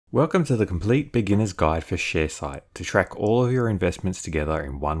Welcome to the complete beginner's guide for Sharesight to track all of your investments together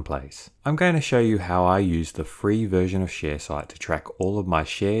in one place. I'm going to show you how I use the free version of Sharesight to track all of my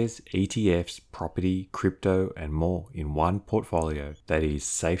shares, ETFs, property, crypto, and more in one portfolio that is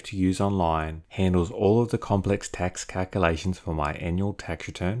safe to use online, handles all of the complex tax calculations for my annual tax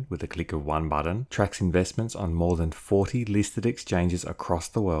return with a click of one button, tracks investments on more than 40 listed exchanges across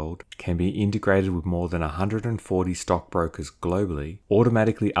the world, can be integrated with more than 140 stockbrokers globally,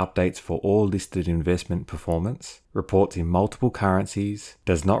 automatically updates for all listed investment performance, reports in multiple currencies,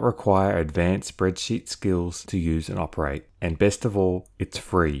 does not require advanced spreadsheet skills to use and operate, and best of all, it's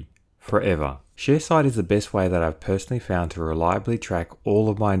free, forever. Sharesight is the best way that I've personally found to reliably track all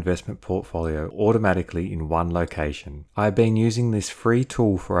of my investment portfolio automatically in one location. I've been using this free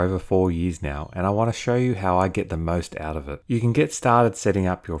tool for over 4 years now, and I want to show you how I get the most out of it. You can get started setting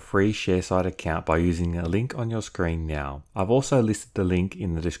up your free Sharesight account by using a link on your screen now. I've also listed the link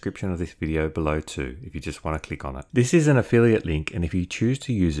in the description of this video below too, if you just want to click on it. This is an affiliate link, and if you choose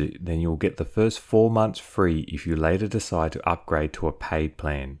to use it, then you'll get the first 4 months free if you later decide to upgrade to a paid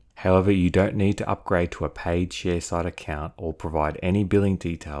plan. However, you don't need to upgrade to a paid Sharesight account or provide any billing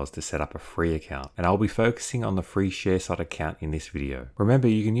details to set up a free account, and I'll be focusing on the free Sharesight account in this video. Remember,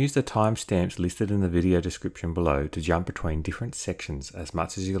 you can use the timestamps listed in the video description below to jump between different sections as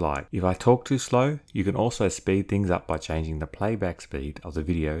much as you like. If I talk too slow, you can also speed things up by changing the playback speed of the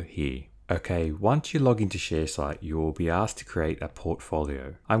video here. Okay, once you log into Sharesight, you will be asked to create a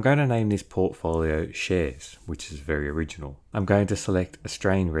portfolio. I'm going to name this portfolio Shares, which is very original. I'm going to select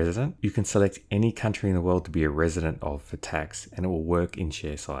Australian resident. You can select any country in the world to be a resident of for tax, and it will work in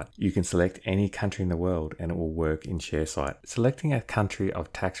Sharesight. You can select any country in the world and it will work in Sharesight. Selecting a country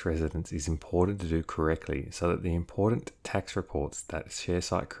of tax residence is important to do correctly so that the important tax reports that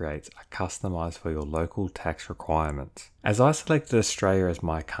Sharesight creates are customized for your local tax requirements. As I selected Australia as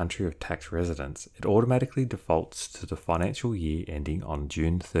my country of tax residence, it automatically defaults to the financial year ending on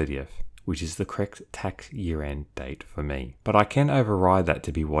June 30th. Which is the correct tax year-end date for me. But I can override that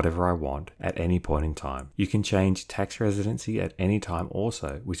to be whatever I want at any point in time. You can change tax residency at any time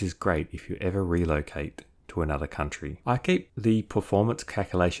also, which is great if you ever relocate to another country. I keep the performance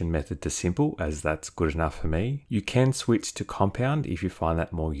calculation method to simple, as that's good enough for me. You can switch to compound if you find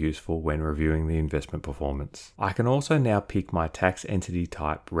that more useful when reviewing the investment performance. I can also now pick my tax entity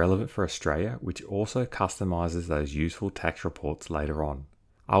type relevant for Australia, which also customizes those useful tax reports later on.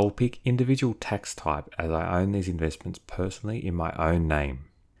 I will pick individual tax type as I own these investments personally in my own name.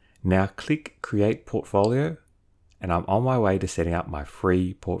 Now click Create Portfolio, and I'm on my way to setting up my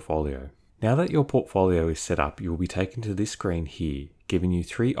free portfolio. Now that your portfolio is set up, you will be taken to this screen here, giving you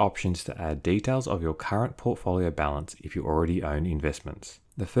 3 options to add details of your current portfolio balance if you already own investments.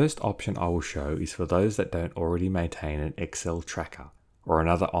 The first option I will show is for those that don't already maintain an Excel tracker or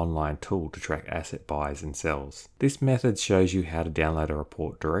another online tool to track asset buys and sells. This method shows you how to download a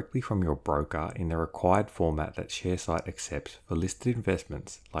report directly from your broker in the required format that Sharesight accepts for listed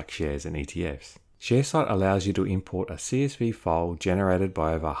investments like shares and ETFs. Sharesight allows you to import a CSV file generated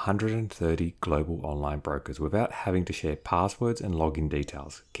by over 130 global online brokers without having to share passwords and login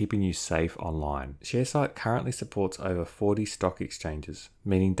details, keeping you safe online. Sharesight currently supports over 40 stock exchanges,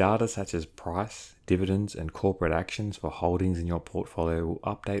 meaning data such as price, dividends, and corporate actions for holdings in your portfolio will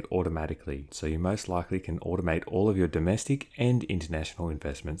update automatically, so you most likely can automate all of your domestic and international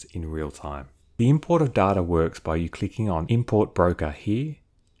investments in real time. The import of data works by you clicking on Import Broker here,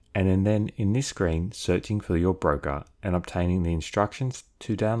 and then in this screen searching for your broker and obtaining the instructions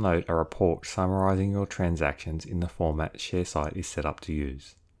to download a report summarizing your transactions in the format Sharesight is set up to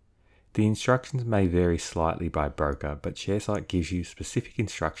use. The instructions may vary slightly by broker, but Sharesight gives you specific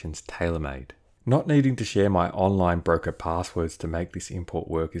instructions tailor-made. Not needing to share my online broker passwords to make this import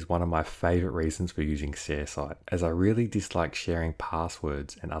work is one of my favorite reasons for using Sharesight, as I really dislike sharing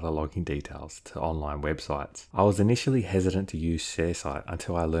passwords and other login details to online websites. I was initially hesitant to use Sharesight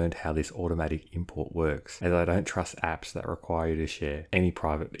until I learned how this automatic import works, as I don't trust apps that require you to share any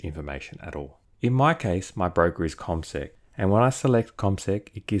private information at all. In my case, my broker is CommSec, and when I select CommSec,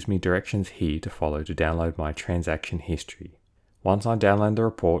 it gives me directions here to follow to download my transaction history. Once I download the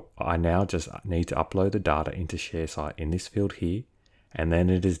report, I now just need to upload the data into Sharesight in this field here, and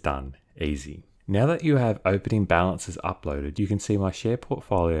then it is done. Easy. Now that you have opening balances uploaded, you can see my share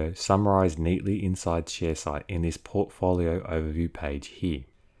portfolio summarized neatly inside Sharesight in this portfolio overview page here.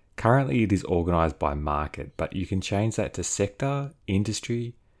 Currently it is organized by market, but you can change that to sector,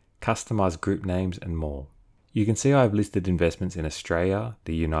 industry, customize group names, and more. You can see I've listed investments in Australia,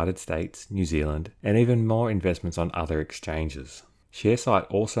 the United States, New Zealand, and even more investments on other exchanges. Sharesight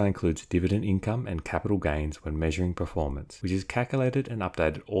also includes dividend income and capital gains when measuring performance, which is calculated and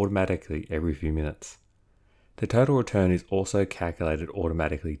updated automatically every few minutes. The total return is also calculated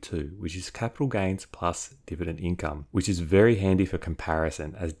automatically too, which is capital gains plus dividend income, which is very handy for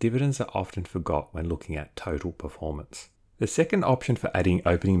comparison as dividends are often forgot when looking at total performance. The second option for adding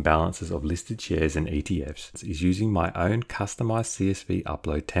opening balances of listed shares and ETFs is using my own customized CSV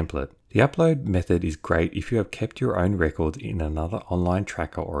upload template. The upload method is great if you have kept your own records in another online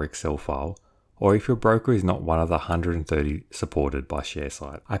tracker or Excel file, or if your broker is not one of the 130 supported by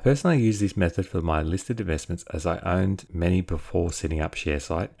Sharesight. I personally use this method for my listed investments as I owned many before setting up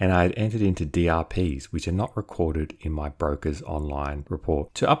Sharesight, and I had entered into DRPs which are not recorded in my broker's online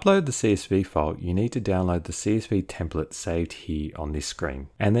report. To upload the CSV file, you need to download the CSV template saved here on this screen,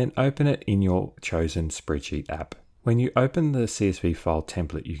 and then open it in your chosen spreadsheet app. When you open the CSV file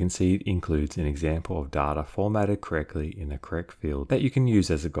template, you can see it includes an example of data formatted correctly in the correct field that you can use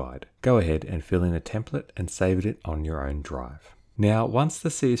as a guide. Go ahead and fill in a template and save it on your own drive. Now, once the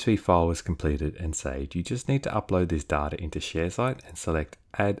CSV file is completed and saved, you just need to upload this data into Sharesight and select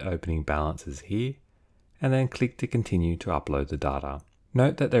Add Opening Balances here, and then click to continue to upload the data.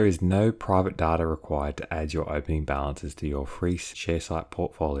 Note that there is no private data required to add your opening balances to your free Sharesight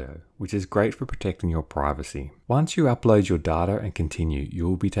portfolio, which is great for protecting your privacy. Once you upload your data and continue, you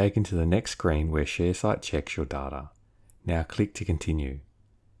will be taken to the next screen where Sharesight checks your data. Now click to continue.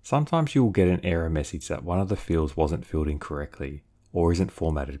 Sometimes you will get an error message that one of the fields wasn't filled in correctly or isn't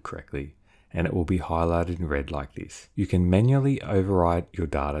formatted correctly, and it will be highlighted in red like this. You can manually override your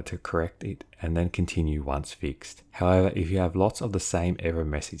data to correct it and then continue once fixed. However, if you have lots of the same error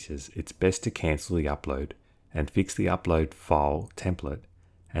messages, it's best to cancel the upload and fix the upload file template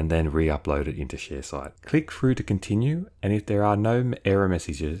and then re-upload it into Sharesight. Click through to continue, and if there are no error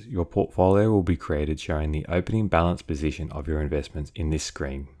messages, your portfolio will be created showing the opening balance position of your investments in this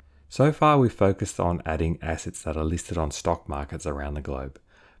screen. So far we've focused on adding assets that are listed on stock markets around the globe.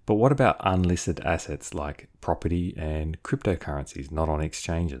 But what about unlisted assets like property and cryptocurrencies not on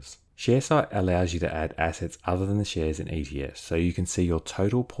exchanges? Sharesight allows you to add assets other than the shares and ETFs, so you can see your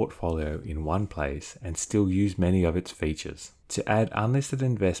total portfolio in one place and still use many of its features. To add unlisted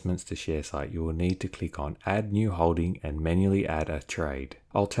investments to Sharesight, you will need to click on Add New Holding and manually add a trade.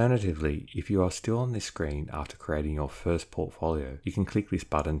 Alternatively, if you are still on this screen after creating your first portfolio, you can click this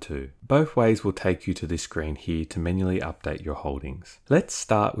button too. Both ways will take you to this screen here to manually update your holdings. Let's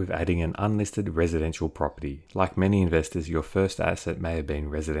start with adding an unlisted residential property. Like many investors, your first asset may have been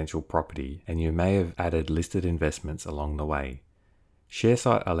residential property, and you may have added listed investments along the way.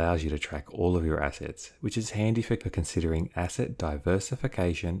 Sharesight allows you to track all of your assets, which is handy for considering asset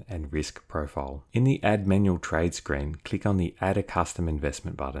diversification and risk profile. In the Add Manual Trade screen, click on the Add a Custom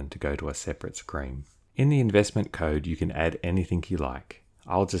Investment button to go to a separate screen. In the investment code, you can add anything you like.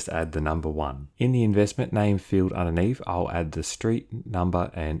 I'll just add the number 1. In the investment name field underneath, I'll add the street,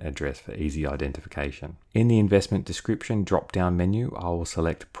 number, and address for easy identification. In the investment description drop-down menu, I will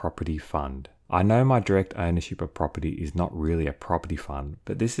select Property Fund. I know my direct ownership of property is not really a property fund,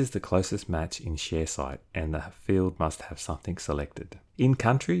 but this is the closest match in Sharesight, and the field must have something selected. In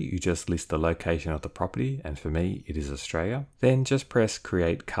country, you just list the location of the property, and for me, it is Australia. Then just press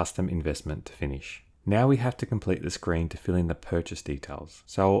Create Custom Investment to finish. Now we have to complete the screen to fill in the purchase details.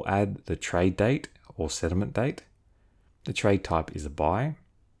 So I'll add the trade date or settlement date. The trade type is a buy.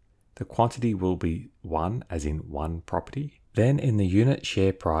 The quantity will be 1, as in 1 property. Then in the unit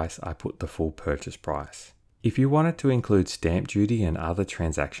share price, I put the full purchase price. If you wanted to include stamp duty and other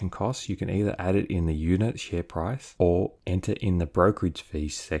transaction costs, you can either add it in the unit share price or enter in the brokerage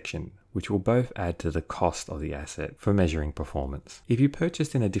fees section, which will both add to the cost of the asset for measuring performance. If you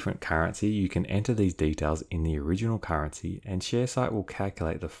purchased in a different currency, you can enter these details in the original currency, and Sharesight will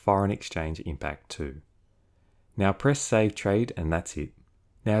calculate the foreign exchange impact too. Now press Save Trade, and that's it.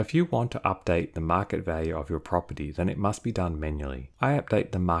 Now, if you want to update the market value of your property, then it must be done manually. I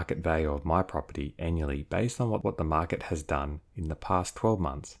update the market value of my property annually based on what the market has done in the past 12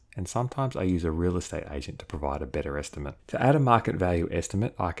 months, and sometimes I use a real estate agent to provide a better estimate. To add a market value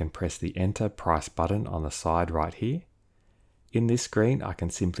estimate, I can press the Enter Price button on the side right here. In this screen, I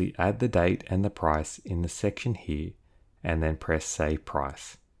can simply add the date and the price in the section here, and then press Save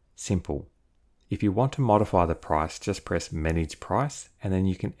Price. Simple. If you want to modify the price, just press Manage Price, and then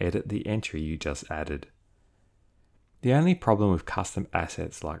you can edit the entry you just added. The only problem with custom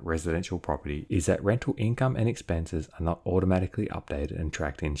assets like residential property is that rental income and expenses are not automatically updated and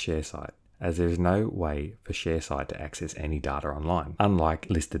tracked in Sharesight, as there is no way for Sharesight to access any data online, unlike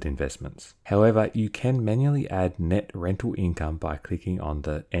listed investments. However, you can manually add net rental income by clicking on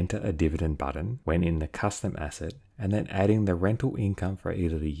the Enter a Dividend button when in the custom asset, and then adding the rental income for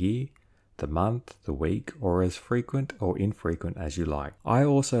either the year, the month, the week, or as frequent or infrequent as you like. I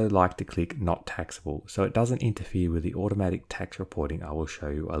also like to click not taxable so it doesn't interfere with the automatic tax reporting I will show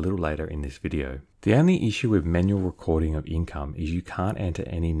you a little later in this video. The only issue with manual recording of income is you can't enter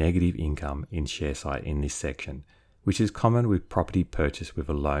any negative income in Sharesight in this section, which is common with property purchase with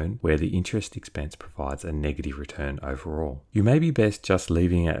a loan where the interest expense provides a negative return overall. You may be best just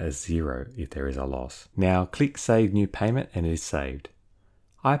leaving it as 0 if there is a loss. Now click Save New Payment and it is saved.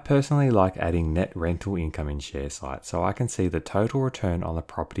 I personally like adding net rental income in Sharesight so I can see the total return on the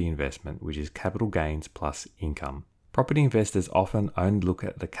property investment, which is capital gains plus income. Property investors often only look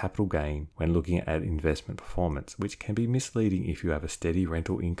at the capital gain when looking at investment performance, which can be misleading if you have a steady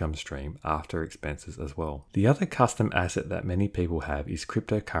rental income stream after expenses as well. The other custom asset that many people have is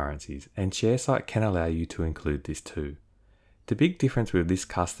cryptocurrencies, and Sharesight can allow you to include this too. The big difference with this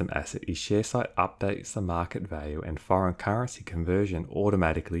custom asset is Sharesight updates the market value and foreign currency conversion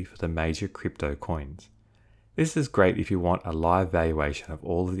automatically for the major crypto coins. This is great if you want a live valuation of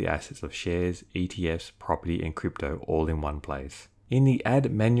all of the assets of shares, ETFs, property and crypto all in one place. In the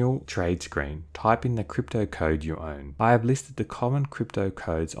Add Manual Trade screen, type in the crypto code you own. I have listed the common crypto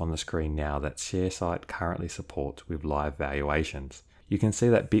codes on the screen now that Sharesight currently supports with live valuations. You can see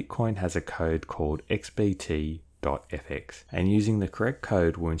that Bitcoin has a code called XBT.FX, and using the correct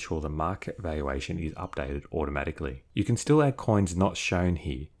code will ensure the market valuation is updated automatically. You can still add coins not shown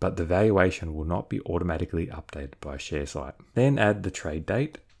here, but the valuation will not be automatically updated by Sharesight. Then add the trade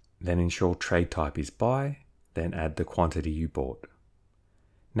date, then ensure trade type is buy, then add the quantity you bought.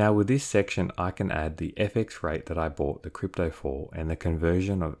 Now with this section I can add the FX rate that I bought the crypto for and the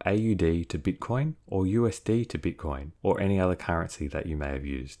conversion of AUD to Bitcoin or USD to Bitcoin or any other currency that you may have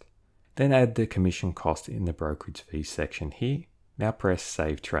used. Then add the commission cost in the brokerage fee section here. Now press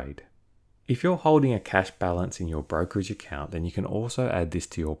Save Trade. If you're holding a cash balance in your brokerage account, then you can also add this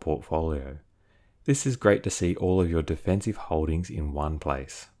to your portfolio. This is great to see all of your defensive holdings in one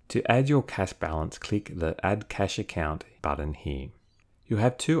place. To add your cash balance, click the Add Cash Account button here. You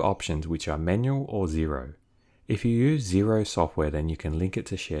have two options, which are manual or zero. If you use zero software, then you can link it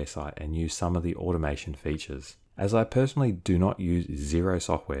to Sharesight and use some of the automation features. As I personally do not use zero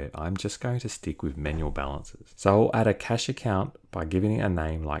software, I'm just going to stick with manual balances. So I'll add a cash account by giving it a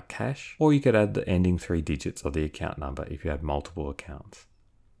name like cash, or you could add the ending 3 digits of the account number if you have multiple accounts.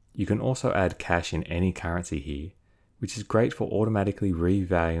 You can also add cash in any currency here, which is great for automatically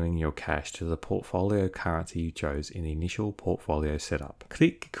revaluing your cash to the portfolio currency you chose in the initial portfolio setup.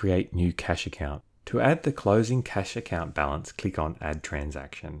 Click Create New Cash Account. To add the closing cash account balance, click on Add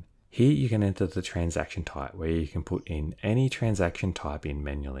Transaction. Here you can enter the transaction type, where you can put in any transaction type in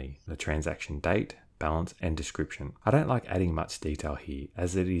manually, the transaction date, balance and description. I don't like adding much detail here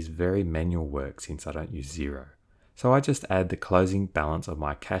as it is very manual work since I don't use zero. So I just add the closing balance of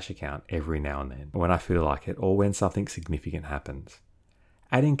my cash account every now and then when I feel like it or when something significant happens.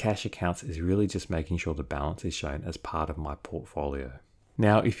 Adding cash accounts is really just making sure the balance is shown as part of my portfolio.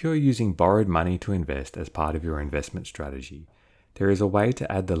 Now, if you're using borrowed money to invest as part of your investment strategy, there is a way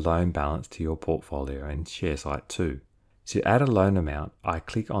to add the loan balance to your portfolio in Sharesight too. To add a loan amount, I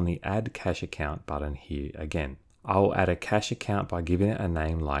click on the Add Cash Account button here again. I will add a cash account by giving it a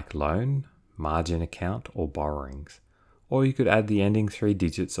name like loan, margin account or borrowings. Or you could add the ending 3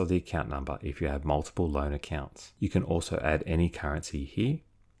 digits of the account number if you have multiple loan accounts. You can also add any currency here.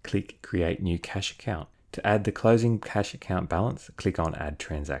 Click Create New Cash Account. To add the closing cash account balance, click on Add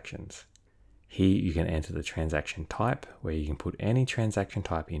Transactions. Here you can enter the transaction type, where you can put any transaction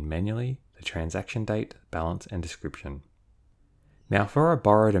type in manually, the transaction date, balance and description. Now for a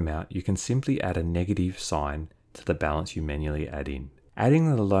borrowed amount, you can simply add a negative sign to the balance you manually add in.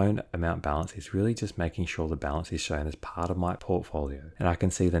 Adding the loan amount balance is really just making sure the balance is shown as part of my portfolio, and I can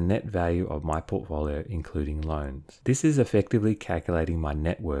see the net value of my portfolio including loans. This is effectively calculating my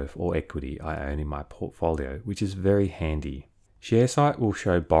net worth or equity I own in my portfolio, which is very handy. Sharesight will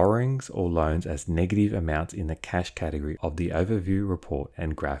show borrowings or loans as negative amounts in the cash category of the overview report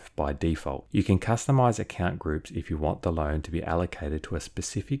and graph by default. You can customize account groups if you want the loan to be allocated to a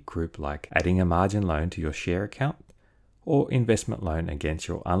specific group, like adding a margin loan to your share account or investment loan against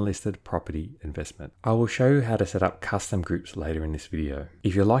your unlisted property investment. I will show you how to set up custom groups later in this video.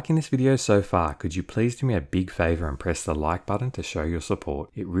 If you're liking this video so far, could you please do me a big favor and press the like button to show your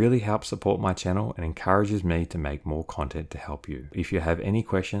support. It really helps support my channel and encourages me to make more content to help you. If you have any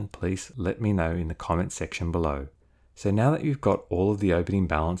questions, please let me know in the comment section below. So now that you've got all of the opening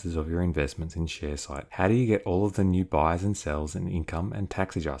balances of your investments in Sharesight, how do you get all of the new buys and sells and income and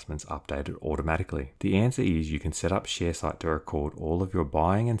tax adjustments updated automatically? The answer is you can set up Sharesight to record all of your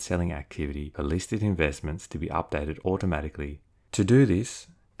buying and selling activity for listed investments to be updated automatically. To do this,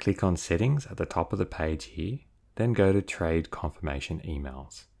 click on Settings at the top of the page here, then go to Trade Confirmation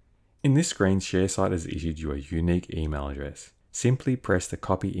Emails. In this screen, Sharesight has issued you a unique email address. Simply press the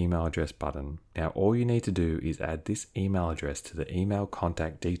Copy Email Address button. Now all you need to do is add this email address to the email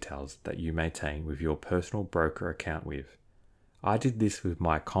contact details that you maintain with your personal broker account with. I did this with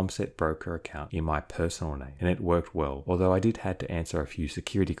my Comset broker account in my personal name, and it worked well, although I did have to answer a few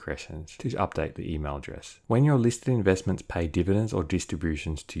security questions to update the email address. When your listed investments pay dividends or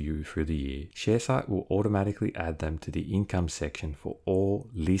distributions to you through the year, Sharesight will automatically add them to the income section for all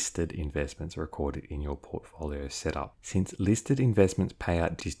listed investments recorded in your portfolio setup. Since listed investments pay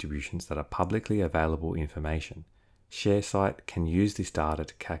out distributions that are publicly available information, Sharesight can use this data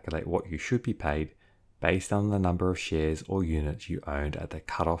to calculate what you should be paid based on the number of shares or units you owned at the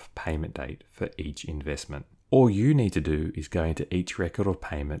cutoff payment date for each investment. All you need to do is go into each record of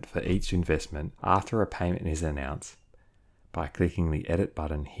payment for each investment after a payment is announced by clicking the Edit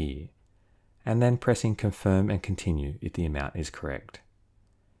button here, and then pressing Confirm and Continue if the amount is correct.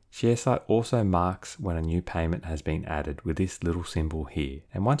 Sharesight also marks when a new payment has been added with this little symbol here,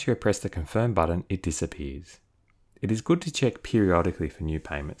 and once you press the Confirm button, it disappears. It is good to check periodically for new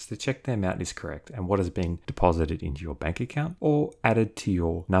payments to check the amount is correct and what has been deposited into your bank account or added to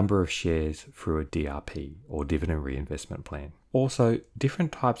your number of shares through a DRP or dividend reinvestment plan. Also,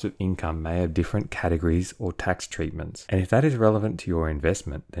 different types of income may have different categories or tax treatments, and if that is relevant to your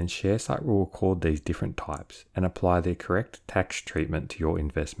investment, then Sharesight will record these different types and apply the correct tax treatment to your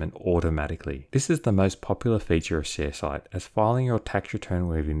investment automatically. This is the most popular feature of Sharesight, as filing your tax return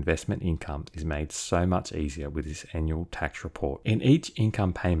with investment income is made so much easier with this annual tax report. In each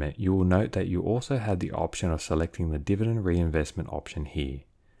income payment, you will note that you also have the option of selecting the dividend reinvestment option here.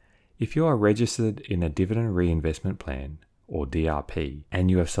 If you are registered in a dividend reinvestment plan, or DRP,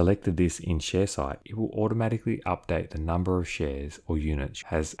 and you have selected this in Sharesight, it will automatically update the number of shares or units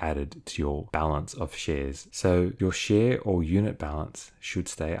has added to your balance of shares. So your share or unit balance should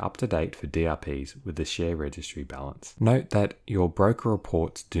stay up to date for DRPs with the share registry balance. Note that your broker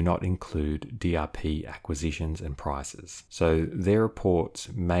reports do not include DRP acquisitions and prices, so their reports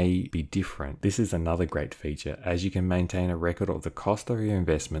may be different. This is another great feature, as you can maintain a record of the cost of your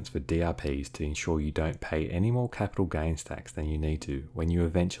investments for DRPs to ensure you don't pay any more capital gains tax than you need to when you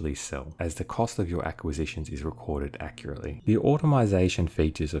eventually sell, as the cost of your acquisitions is recorded accurately. The automation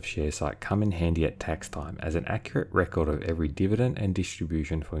features of Sharesight come in handy at tax time, as an accurate record of every dividend and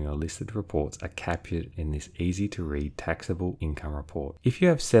distribution from your listed reports are captured in this easy to read taxable income report. If you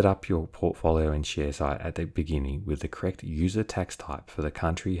have set up your portfolio in Sharesight at the beginning with the correct user tax type for the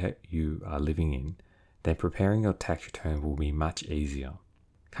country you are living in, then preparing your tax return will be much easier.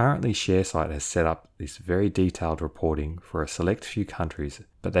 Currently, Sharesight has set up this very detailed reporting for a select few countries,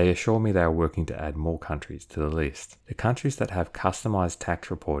 but they assure me they are working to add more countries to the list. The countries that have customized tax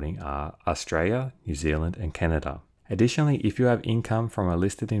reporting are Australia, New Zealand, and Canada. Additionally, if you have income from a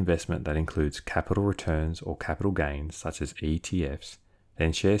listed investment that includes capital returns or capital gains, such as ETFs,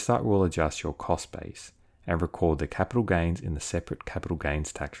 then Sharesight will adjust your cost base and record the capital gains in the separate capital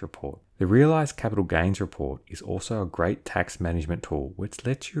gains tax report. The Realized Capital Gains Report is also a great tax management tool which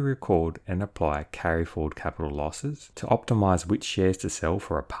lets you record and apply carry forward capital losses to optimize which shares to sell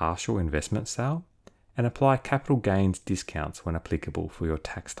for a partial investment sale, and apply capital gains discounts when applicable for your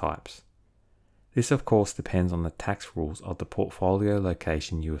tax types. This of course depends on the tax rules of the portfolio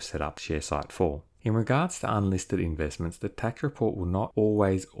location you have set up Sharesight for. In regards to unlisted investments, the tax report will not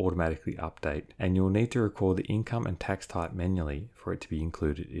always automatically update, and you'll need to record the income and tax type manually for it to be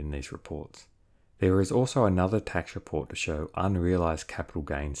included in these reports. There is also another tax report to show unrealized capital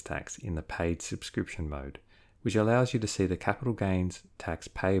gains tax in the paid subscription mode, which allows you to see the capital gains tax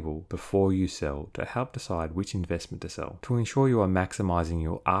payable before you sell to help decide which investment to sell, to ensure you are maximizing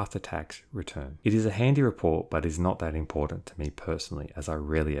your after-tax return. It is a handy report, but is not that important to me personally, as I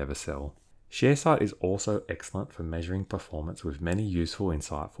rarely ever sell. Sharesight is also excellent for measuring performance with many useful,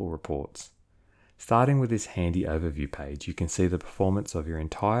 insightful reports. Starting with this handy overview page, you can see the performance of your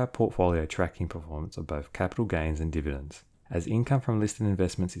entire portfolio, tracking performance of both capital gains and dividends. As income from listed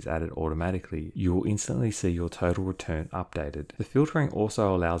investments is added automatically, you will instantly see your total return updated. The filtering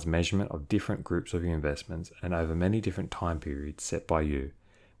also allows measurement of different groups of your investments and over many different time periods set by you,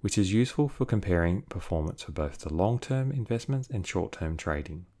 which is useful for comparing performance for both the long-term investments and short-term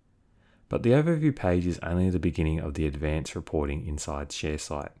trading. But the overview page is only the beginning of the advanced reporting inside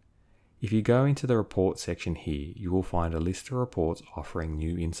Sharesight. If you go into the report section here, you will find a list of reports offering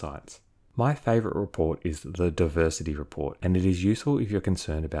new insights. My favorite report is the diversity report, and it is useful if you're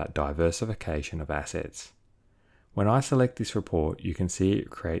concerned about diversification of assets. When I select this report, you can see it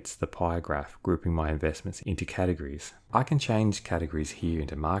creates the pie graph grouping my investments into categories. I can change categories here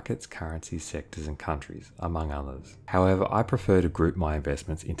into markets, currencies, sectors, and countries, among others. However, I prefer to group my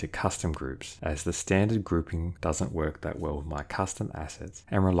investments into custom groups, as the standard grouping doesn't work that well with my custom assets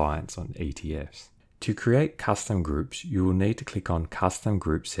and reliance on ETFs. To create custom groups, you will need to click on Custom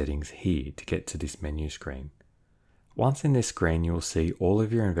Group Settings here to get to this menu screen. Once in this screen, you will see all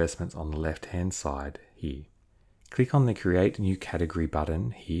of your investments on the left-hand side here. Click on the Create New Category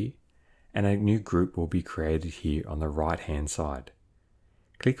button here, and a new group will be created here on the right-hand side.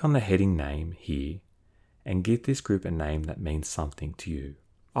 Click on the heading name here, and give this group a name that means something to you.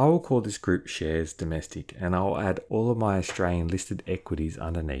 I will call this group Shares Domestic, and I will add all of my Australian listed equities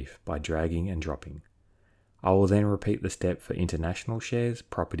underneath by dragging and dropping. I will then repeat the step for international shares,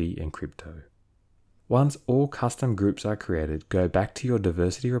 property, and crypto. Once all custom groups are created, go back to your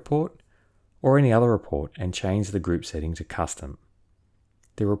diversity report or any other report and change the group setting to custom.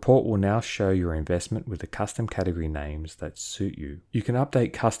 The report will now show your investment with the custom category names that suit you. You can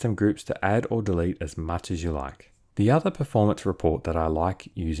update custom groups to add or delete as much as you like. The other performance report that I like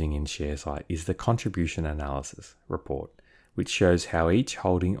using in Sharesight is the contribution analysis report, which shows how each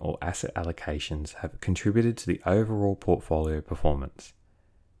holding or asset allocations have contributed to the overall portfolio performance.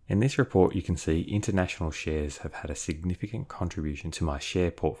 In this report, you can see international shares have had a significant contribution to my share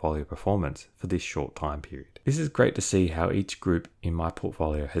portfolio performance for this short time period. This is great to see how each group in my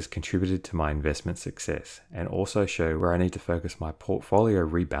portfolio has contributed to my investment success, and also show where I need to focus my portfolio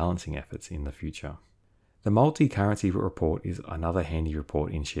rebalancing efforts in the future. The multi-currency report is another handy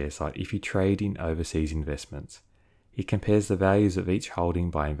report in Sharesight if you trade in overseas investments. It compares the values of each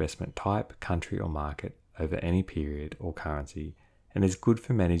holding by investment type, country or market over any period or currency, and is good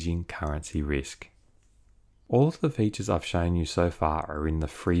for managing currency risk. All of the features I've shown you so far are in the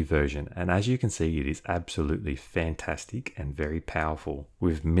free version, and as you can see, it is absolutely fantastic and very powerful,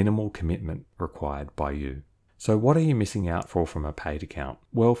 with minimal commitment required by you. So what are you missing out for from a paid account?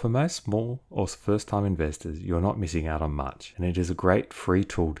 Well, for most small or first-time investors, you're not missing out on much, and it is a great free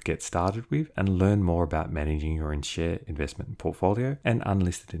tool to get started with and learn more about managing your share investment portfolio and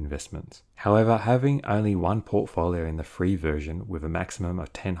unlisted investments. However, having only one portfolio in the free version with a maximum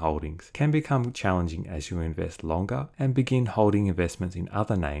of 10 holdings can become challenging as you invest longer and begin holding investments in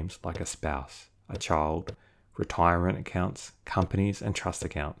other names like a spouse, a child, retirement accounts, companies, and trust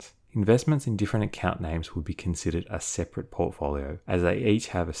accounts. Investments in different account names would be considered a separate portfolio, as they each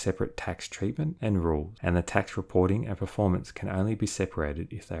have a separate tax treatment and rules, and the tax reporting and performance can only be separated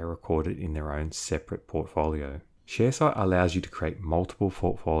if they are recorded in their own separate portfolio. Sharesight allows you to create multiple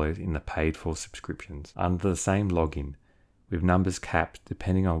portfolios in the paid-for subscriptions under the same login, with numbers capped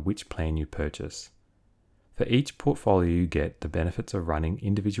depending on which plan you purchase. For each portfolio you get the benefits of running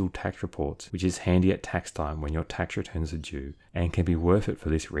individual tax reports, which is handy at tax time when your tax returns are due, and can be worth it for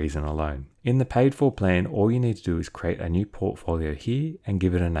this reason alone. In the paid for plan, all you need to do is create a new portfolio here and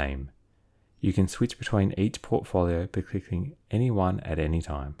give it a name. You can switch between each portfolio by clicking any one at any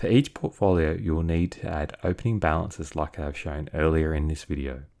time. For each portfolio, you will need to add opening balances like I have shown earlier in this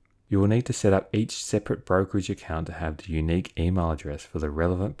video. You will need to set up each separate brokerage account to have the unique email address for the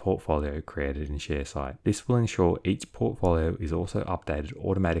relevant portfolio created in Sharesight. This will ensure each portfolio is also updated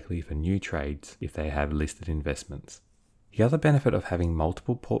automatically for new trades if they have listed investments. The other benefit of having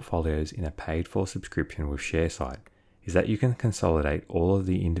multiple portfolios in a paid-for subscription with Sharesight is that you can consolidate all of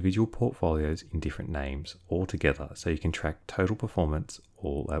the individual portfolios in different names all together, so you can track total performance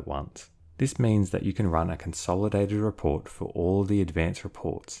all at once. This means that you can run a consolidated report for all the advanced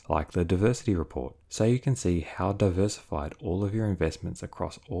reports, like the diversity report, so you can see how diversified all of your investments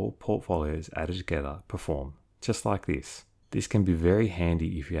across all portfolios added together perform, just like this. This can be very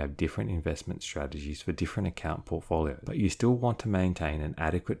handy if you have different investment strategies for different account portfolios, but you still want to maintain an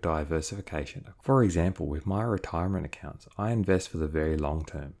adequate diversification. For example, with my retirement accounts, I invest for the very long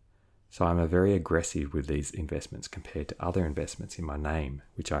term. So I'm very aggressive with these investments compared to other investments in my name,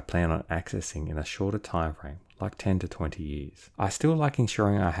 which I plan on accessing in a shorter time frame, like 10 to 20 years. I still like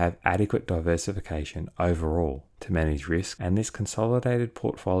ensuring I have adequate diversification overall to manage risk, and this consolidated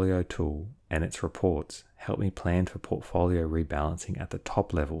portfolio tool and its reports help me plan for portfolio rebalancing at the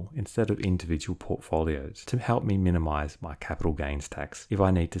top level instead of individual portfolios to help me minimize my capital gains tax if I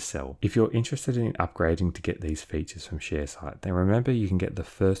need to sell. If you're interested in upgrading to get these features from Sharesight, then remember you can get the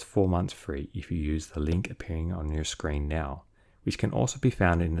first 4 months free if you use the link appearing on your screen now, which can also be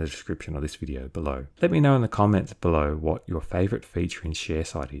found in the description of this video below. Let me know in the comments below what your favorite feature in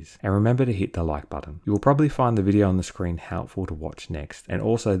Sharesight is, and remember to hit the like button. You will probably find the video on the screen helpful to watch next, and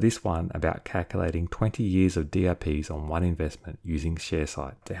also this one about calculating 20 years of DRPs on one investment using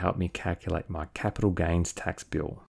Sharesight to help me calculate my capital gains tax bill.